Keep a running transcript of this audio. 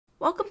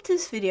Welcome to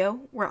this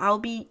video where I'll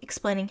be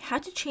explaining how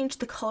to change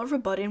the color of a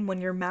button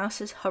when your mouse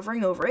is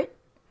hovering over it,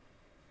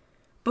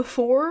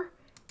 before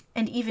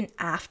and even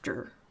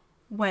after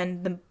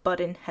when the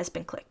button has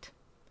been clicked.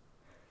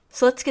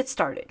 So let's get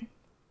started.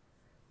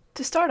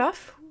 To start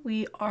off,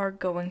 we are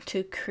going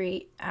to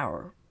create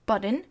our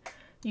button.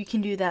 You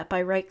can do that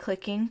by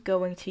right-clicking,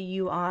 going to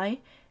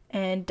UI,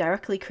 and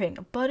directly creating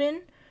a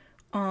button.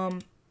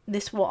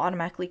 This will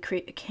automatically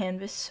create a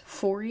canvas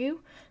for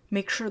you.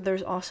 Make sure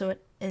there's also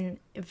an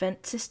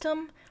event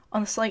system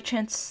on the slight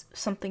chance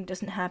something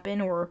doesn't happen,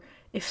 or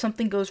if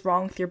something goes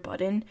wrong with your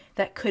button,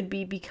 that could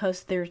be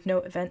because there's no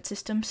event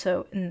system.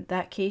 So in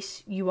that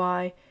case,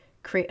 UI,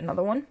 create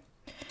another one.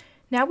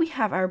 Now we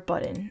have our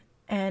button,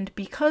 and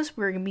because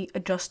we're going to be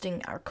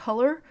adjusting our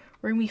color,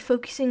 we're going to be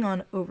focusing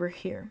on over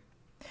here.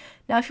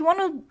 Now, if you want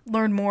to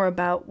learn more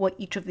about what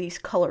each of these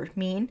colors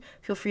mean,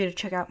 feel free to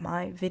check out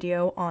my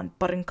video on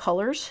button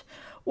colors.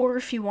 Or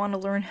if you want to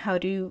learn how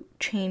to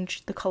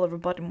change the color of a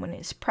button when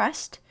it's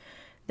pressed,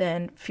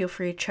 then feel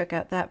free to check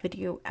out that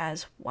video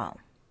as well.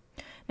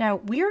 Now,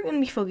 we are going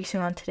to be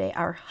focusing on today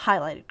our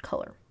highlighted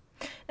color.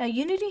 Now,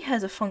 Unity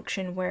has a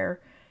function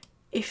where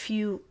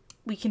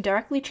we can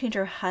directly change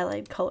our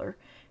highlighted color,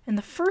 and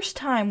the first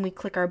time we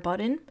click our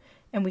button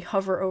and we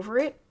hover over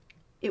it,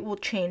 it will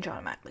change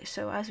automatically.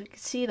 So as we can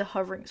see, the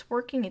hovering is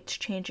working, it's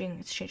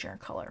changing our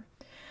color.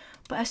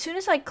 But as soon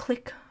as I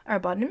click our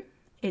button,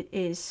 it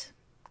is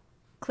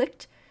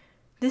clicked,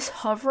 this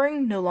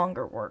hovering no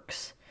longer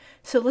works.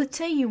 So let's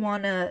say you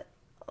want to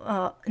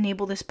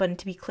enable this button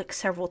to be clicked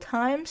several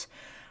times,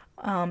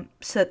 so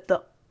that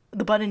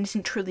the button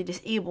isn't truly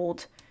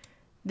disabled.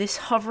 This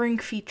hovering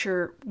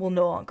feature will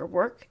no longer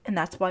work, and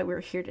that's why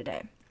we're here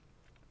today.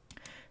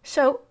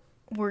 So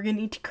we're going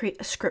to need to create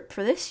a script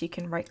for this. You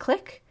can right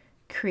click,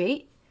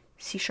 create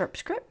C#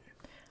 script.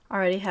 I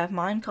already have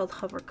mine called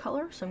hover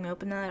color, so I'm going to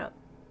open that up.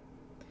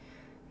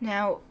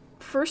 Now,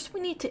 first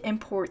we need to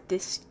import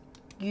this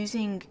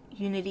using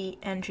Unity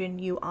Engine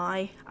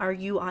UI, our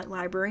UI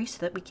library, so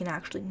that we can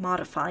actually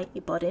modify a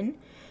button.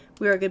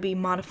 We are going to be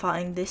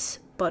modifying this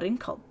button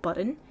called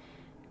button.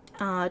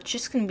 It's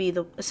just going to be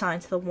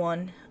assigned to the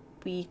one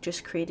we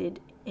just created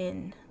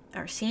in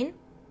our scene.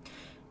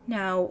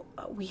 Now,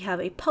 we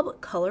have a public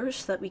color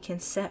so that we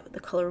can set the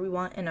color we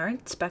want in our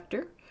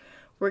inspector.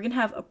 We're going to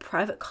have a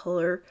private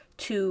color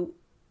to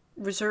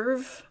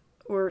reserve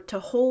or to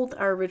hold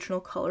our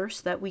original color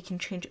so that we can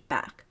change it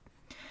back.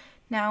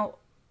 Now,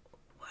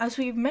 as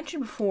we've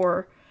mentioned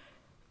before,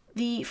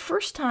 the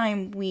first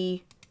time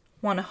we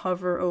want to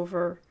hover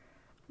over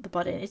the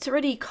button, it's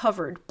already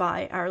covered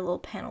by our little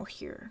panel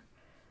here.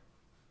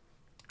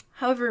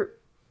 However,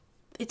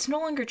 it's no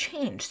longer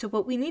changed, so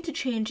what we need to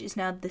change is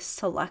now the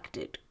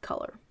selected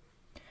color,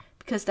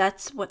 because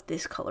that's what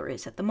this color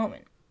is at the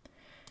moment.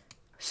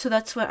 So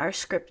that's what our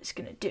script is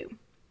going to do.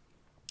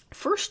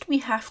 First, we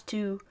have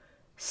to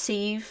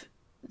save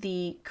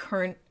the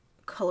current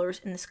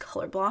colors in this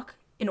color block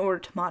in order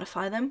to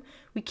modify them.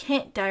 We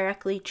can't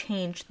directly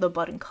change the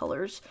button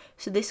colors,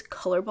 so this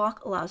color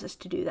block allows us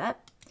to do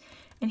that.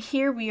 And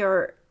here we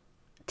are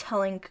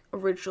telling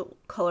original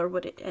color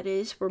what it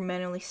is. We're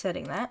manually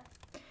setting that.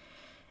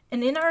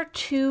 And in our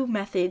two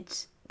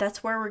methods,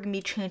 that's where we're going to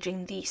be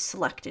changing the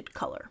selected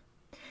color.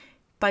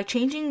 By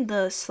changing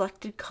the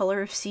selected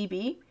color of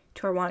CB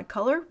to our wanted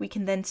color, we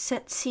can then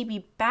set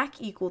CB back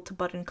equal to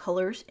button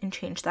colors and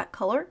change that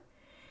color.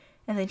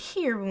 And then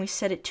here, when we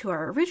set it to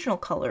our original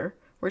color,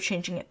 we're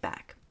changing it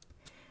back.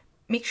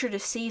 Make sure to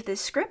save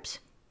this script.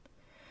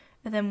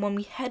 And then when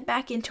we head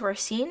back into our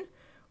scene,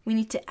 we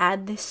need to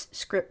add this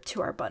script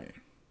to our button.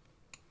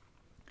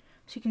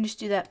 So you can just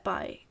do that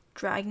by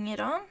dragging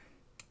it on.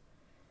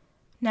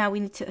 Now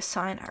we need to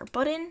assign our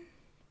button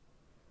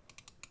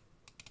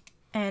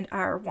and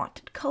our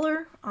wanted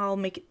color. I'll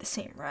make it the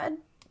same red.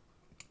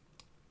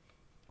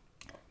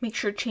 Make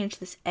sure to change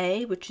this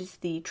A, which is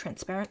the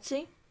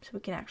transparency, so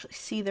we can actually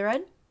see the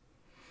red.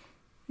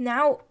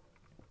 Now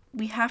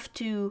we have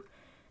to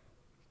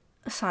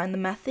assign the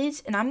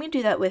methods, and I'm going to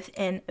do that with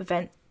an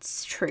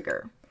events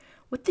trigger.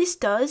 What this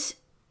does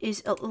is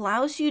it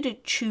allows you to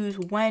choose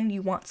when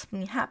you want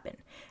something to happen.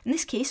 In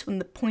this case, when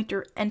the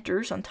pointer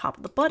enters on top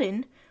of the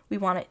button, we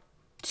want it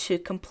to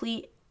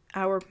complete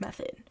our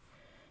method.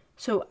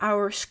 So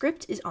our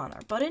script is on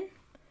our button.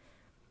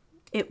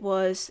 It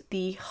was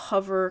the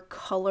hover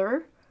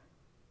color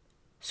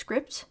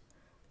script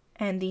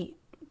and the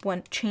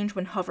change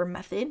when hover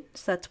method,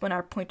 so that's when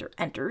our pointer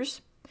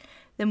enters.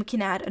 Then we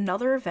can add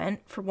another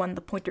event for when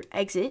the pointer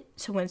exit,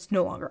 so when it's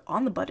no longer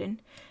on the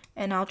button,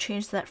 and I'll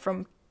change that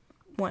from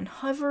when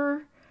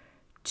hover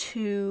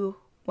to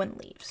when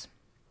leaves.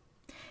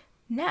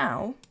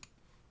 Now,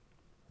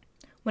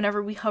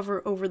 whenever we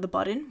hover over the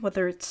button,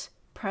 whether it's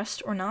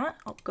pressed or not,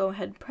 I'll go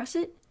ahead and press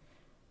it.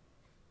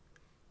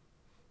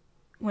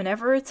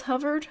 Whenever it's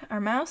hovered, our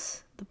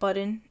mouse, the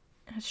button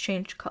has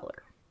changed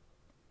color.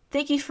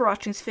 Thank you for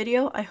watching this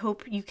video. I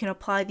hope you can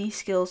apply these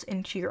skills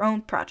into your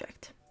own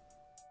project.